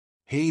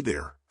Hey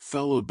there,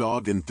 fellow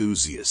dog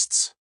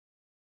enthusiasts.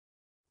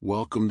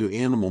 Welcome to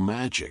Animal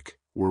Magic,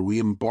 where we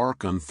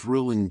embark on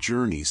thrilling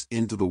journeys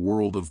into the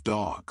world of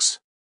dogs.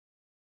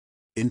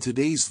 In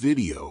today's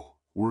video,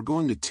 we're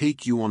going to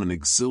take you on an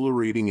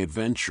exhilarating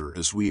adventure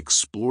as we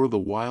explore the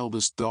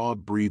wildest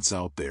dog breeds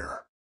out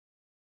there.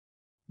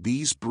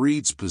 These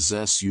breeds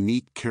possess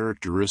unique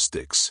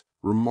characteristics,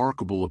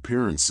 remarkable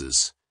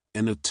appearances,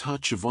 and a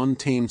touch of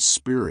untamed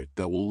spirit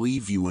that will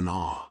leave you in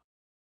awe.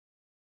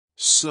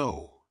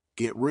 So,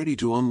 get ready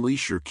to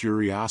unleash your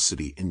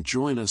curiosity and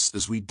join us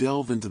as we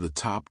delve into the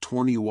top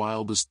 20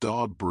 wildest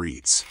dog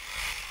breeds.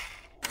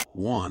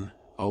 1.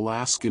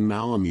 Alaskan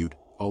Malamute.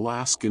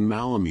 Alaskan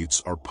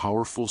Malamutes are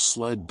powerful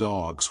sled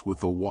dogs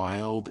with a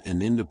wild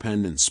and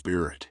independent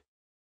spirit.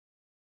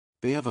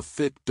 They have a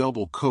thick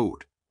double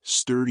coat,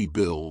 sturdy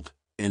build,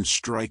 and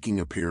striking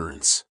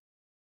appearance.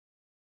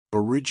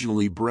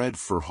 Originally bred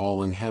for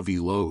hauling heavy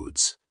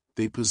loads,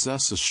 they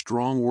possess a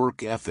strong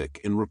work ethic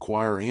and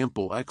require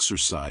ample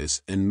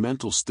exercise and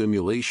mental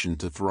stimulation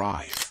to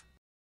thrive.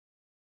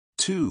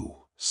 2.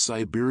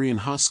 Siberian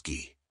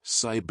Husky.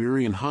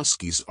 Siberian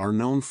Huskies are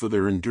known for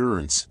their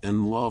endurance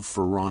and love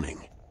for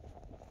running.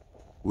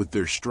 With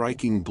their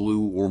striking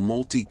blue or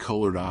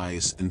multicolored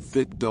eyes and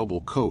thick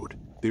double coat,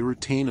 they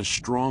retain a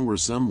strong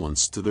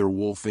resemblance to their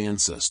wolf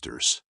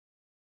ancestors.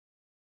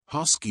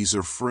 Huskies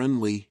are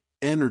friendly,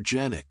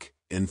 energetic,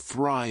 and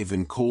thrive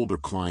in colder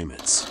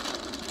climates.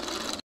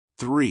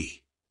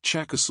 3.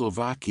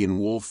 Czechoslovakian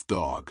Wolf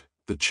Dog.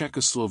 The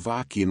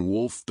Czechoslovakian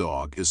Wolf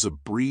Dog is a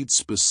breed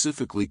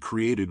specifically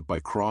created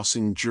by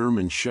crossing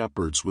German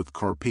Shepherds with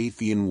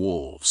Carpathian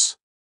wolves.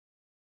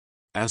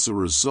 As a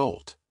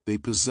result, they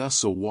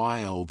possess a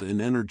wild and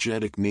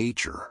energetic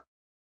nature.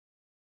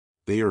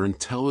 They are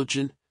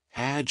intelligent,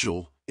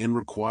 agile, and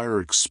require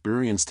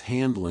experienced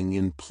handling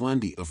and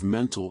plenty of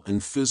mental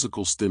and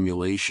physical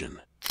stimulation.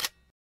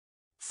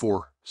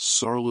 4.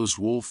 Saarloos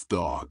Wolf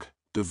Dog.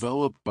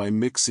 Developed by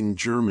mixing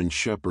German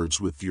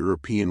Shepherds with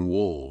European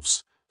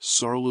wolves,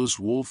 Saarloos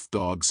wolf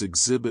dogs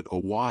exhibit a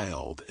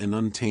wild and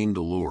untamed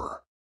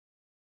allure.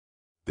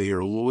 They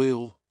are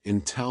loyal,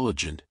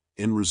 intelligent,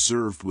 and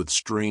reserved with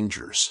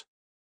strangers.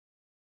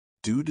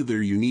 Due to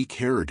their unique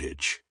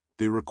heritage,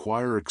 they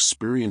require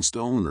experienced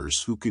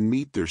owners who can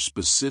meet their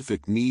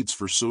specific needs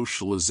for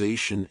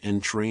socialization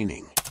and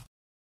training.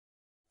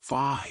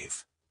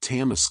 5.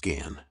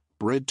 Tamascan.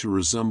 Bred to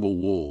resemble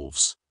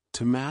wolves,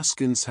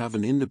 Tamascans have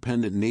an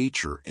independent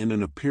nature and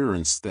an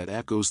appearance that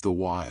echoes the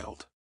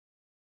wild.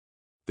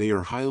 They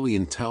are highly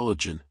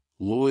intelligent,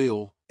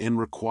 loyal, and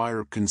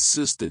require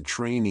consistent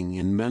training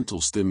and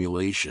mental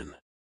stimulation.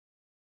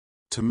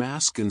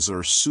 Tamascans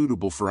are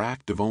suitable for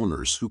active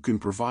owners who can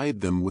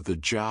provide them with a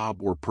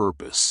job or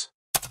purpose.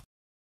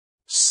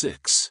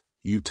 6.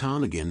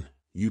 Utonagan.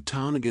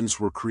 Utonagans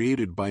were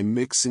created by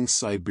mixing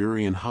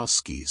Siberian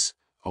Huskies,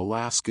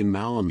 Alaskan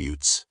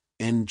Malamutes,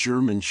 and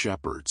German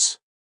Shepherds.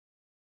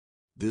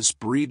 This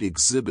breed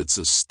exhibits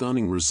a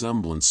stunning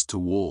resemblance to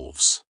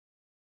wolves.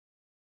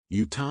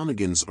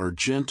 Utonagans are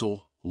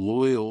gentle,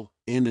 loyal,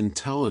 and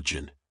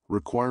intelligent,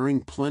 requiring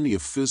plenty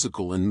of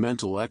physical and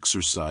mental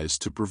exercise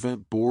to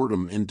prevent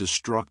boredom and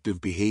destructive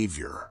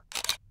behavior.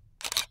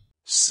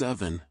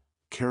 7.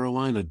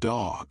 Carolina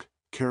Dog.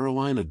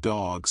 Carolina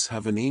dogs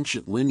have an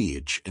ancient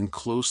lineage and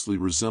closely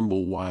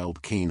resemble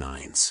wild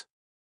canines.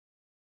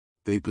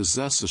 They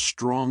possess a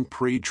strong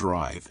prey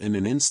drive and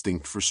an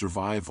instinct for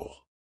survival.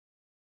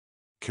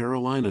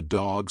 Carolina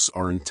dogs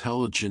are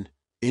intelligent,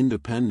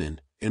 independent,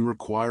 and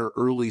require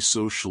early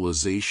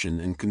socialization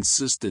and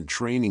consistent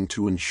training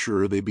to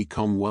ensure they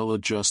become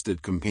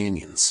well-adjusted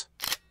companions.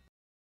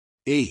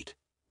 8.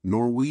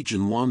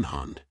 Norwegian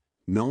Lundhund.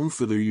 Known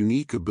for their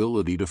unique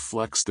ability to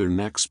flex their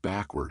necks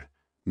backward,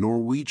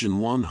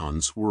 Norwegian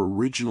Lundhunds were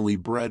originally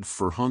bred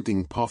for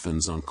hunting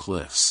puffins on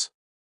cliffs.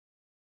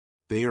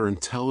 They are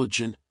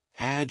intelligent,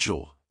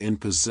 agile, and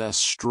possess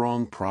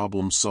strong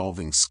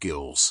problem-solving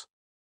skills.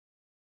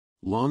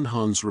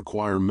 Lundhunds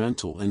require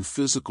mental and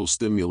physical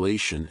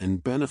stimulation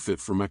and benefit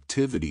from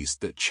activities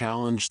that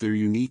challenge their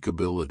unique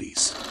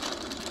abilities.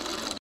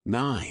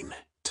 9.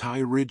 Thai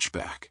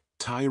Ridgeback.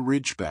 Thai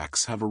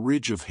Ridgebacks have a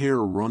ridge of hair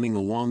running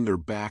along their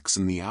backs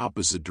in the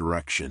opposite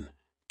direction,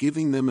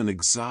 giving them an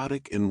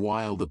exotic and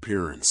wild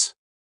appearance.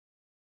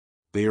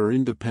 They are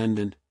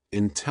independent,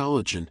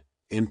 intelligent,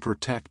 and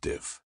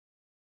protective.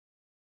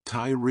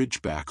 Thai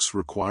Ridgebacks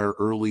require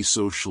early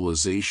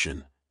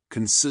socialization,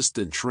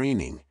 consistent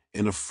training,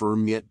 and a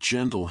firm yet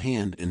gentle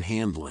hand in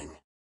handling.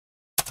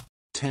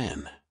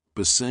 10.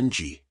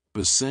 Basenji.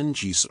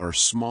 Basenjis are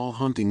small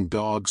hunting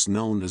dogs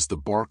known as the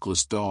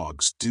barkless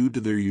dogs due to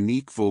their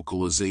unique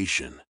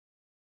vocalization.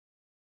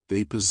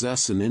 They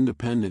possess an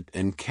independent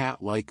and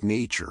cat-like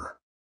nature.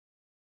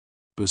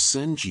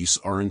 Basenjis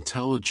are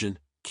intelligent,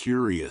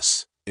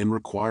 curious, and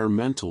require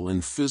mental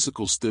and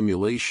physical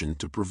stimulation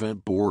to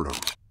prevent boredom.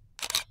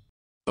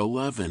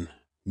 11.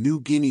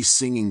 New Guinea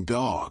Singing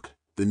Dog.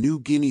 The New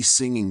Guinea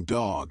Singing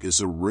Dog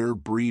is a rare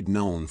breed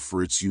known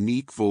for its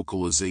unique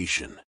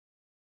vocalization.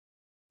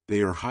 They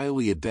are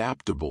highly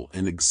adaptable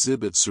and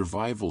exhibit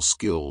survival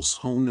skills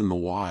honed in the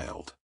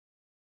wild.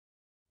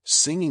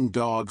 Singing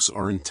dogs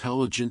are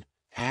intelligent,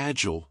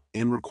 agile,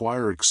 and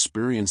require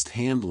experienced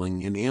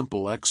handling and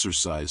ample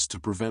exercise to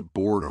prevent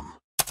boredom.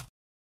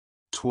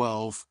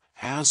 12.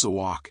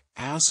 Azawak.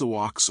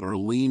 Azawaks are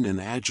lean and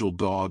agile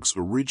dogs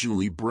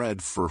originally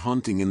bred for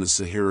hunting in the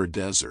Sahara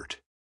Desert.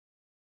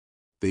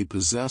 They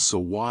possess a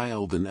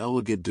wild and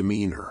elegant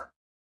demeanor.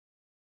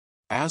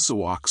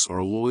 Azawaks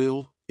are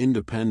loyal,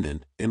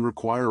 independent, and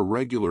require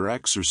regular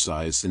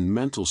exercise and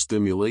mental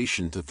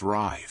stimulation to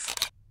thrive.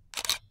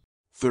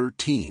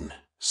 13.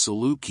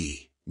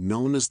 Saluki.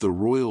 Known as the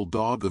royal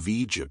dog of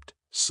Egypt,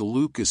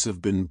 Salukis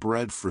have been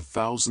bred for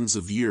thousands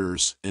of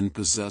years and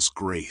possess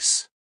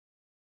grace,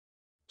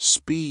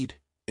 speed,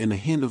 and a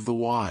hint of the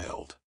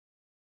wild.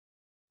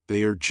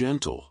 They are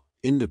gentle,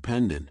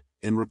 independent,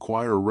 and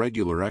require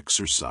regular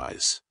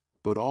exercise,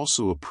 but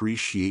also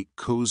appreciate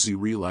cozy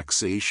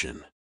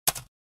relaxation.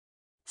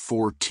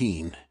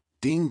 14.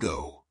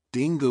 Dingo.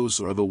 Dingoes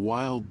are the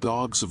wild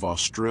dogs of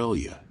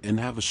Australia and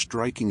have a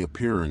striking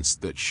appearance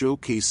that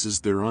showcases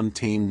their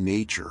untamed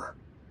nature.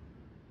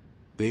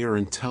 They are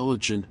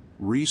intelligent,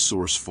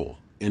 resourceful,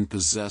 and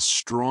possess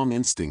strong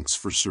instincts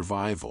for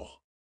survival.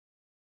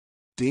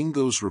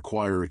 Dingoes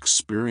require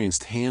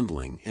experienced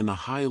handling and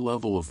a high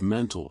level of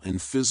mental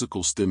and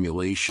physical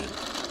stimulation.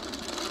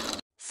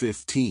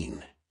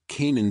 15.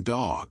 Canine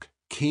dog.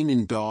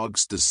 Canine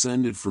dogs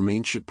descended from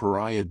ancient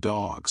pariah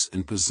dogs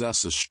and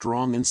possess a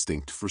strong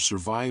instinct for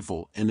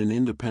survival and an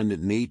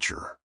independent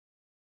nature.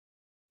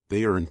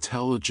 They are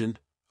intelligent,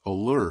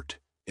 alert,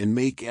 and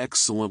make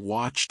excellent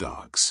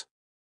watchdogs.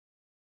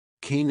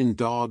 Canine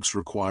dogs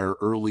require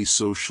early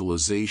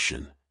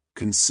socialization,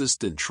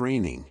 consistent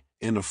training,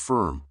 and a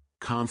firm,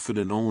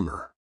 confident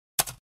owner.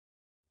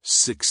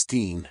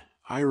 16.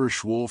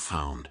 Irish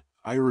Wolfhound.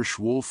 Irish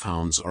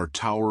Wolfhounds are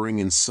towering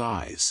in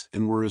size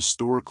and were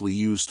historically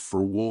used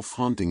for wolf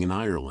hunting in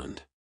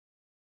Ireland.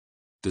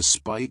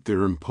 Despite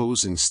their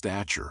imposing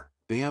stature,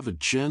 they have a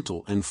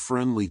gentle and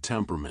friendly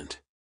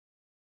temperament.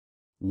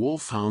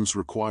 Wolfhounds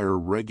require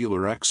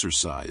regular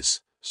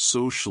exercise,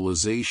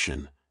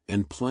 socialization,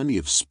 and plenty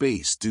of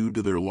space due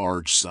to their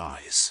large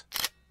size.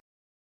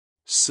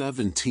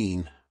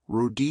 17.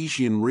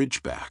 Rhodesian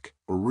Ridgeback.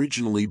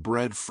 Originally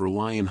bred for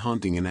lion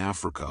hunting in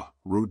Africa,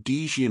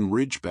 Rhodesian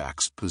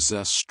Ridgebacks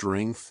possess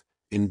strength,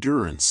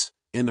 endurance,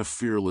 and a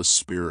fearless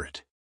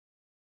spirit.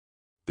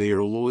 They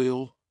are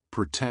loyal,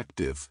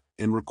 protective,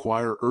 and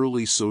require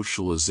early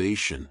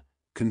socialization,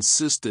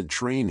 consistent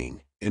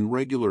training, and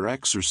regular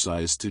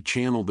exercise to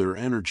channel their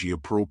energy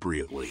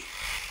appropriately.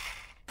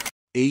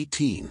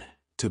 18.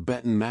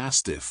 Tibetan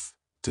Mastiff.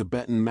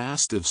 Tibetan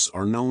Mastiffs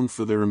are known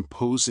for their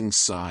imposing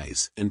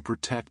size and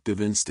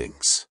protective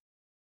instincts.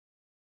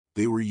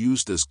 They were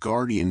used as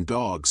guardian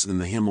dogs in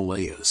the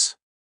Himalayas.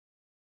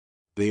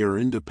 They are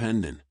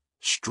independent,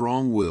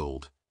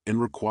 strong-willed,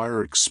 and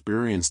require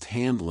experienced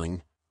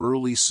handling,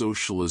 early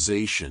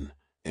socialization,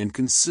 and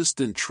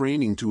consistent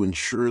training to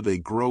ensure they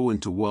grow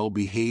into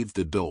well-behaved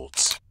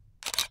adults.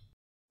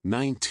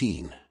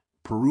 19.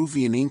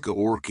 Peruvian Inca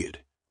Orchid.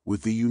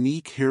 With a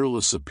unique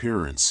hairless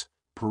appearance,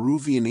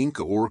 Peruvian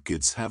Inca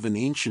orchids have an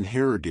ancient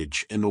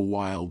heritage and a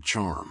wild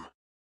charm.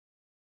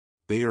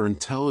 They are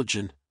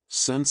intelligent,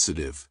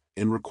 sensitive,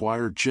 and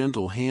require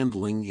gentle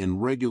handling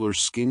and regular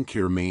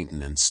skincare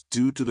maintenance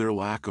due to their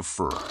lack of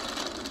fur.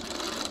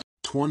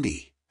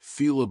 20.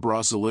 Fila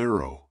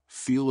Brasilero.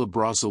 Fila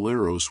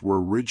Brasileros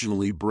were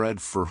originally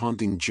bred for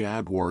hunting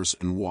jaguars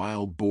and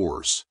wild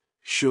boars,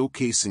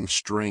 showcasing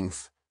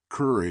strength,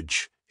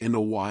 courage, and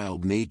a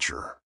wild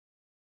nature.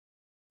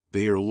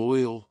 They are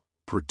loyal,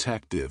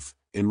 protective,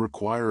 and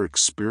require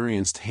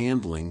experienced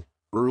handling,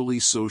 early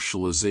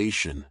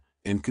socialization,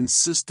 and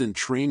consistent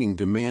training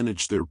to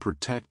manage their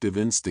protective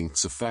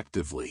instincts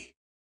effectively.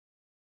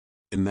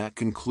 And that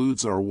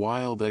concludes our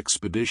wild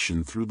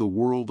expedition through the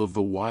world of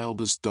the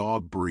wildest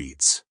dog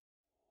breeds.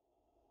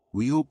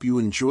 We hope you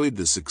enjoyed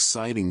this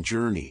exciting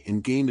journey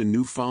and gained a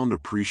newfound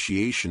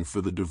appreciation for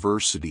the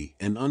diversity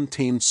and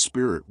untamed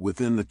spirit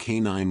within the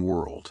canine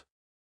world.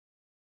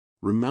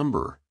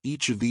 Remember,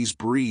 each of these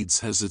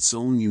breeds has its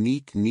own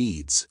unique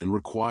needs and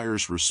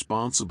requires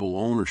responsible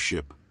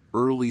ownership,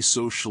 early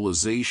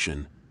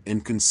socialization,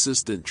 and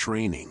consistent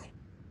training.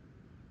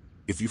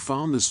 If you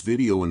found this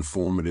video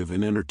informative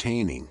and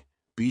entertaining,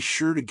 be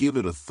sure to give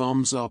it a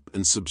thumbs up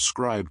and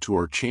subscribe to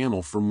our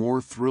channel for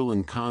more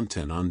thrilling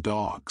content on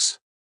dogs.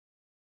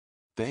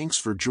 Thanks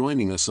for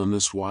joining us on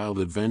this wild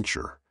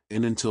adventure,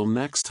 and until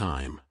next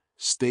time,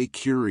 stay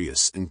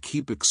curious and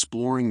keep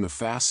exploring the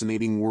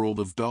fascinating world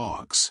of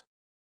dogs.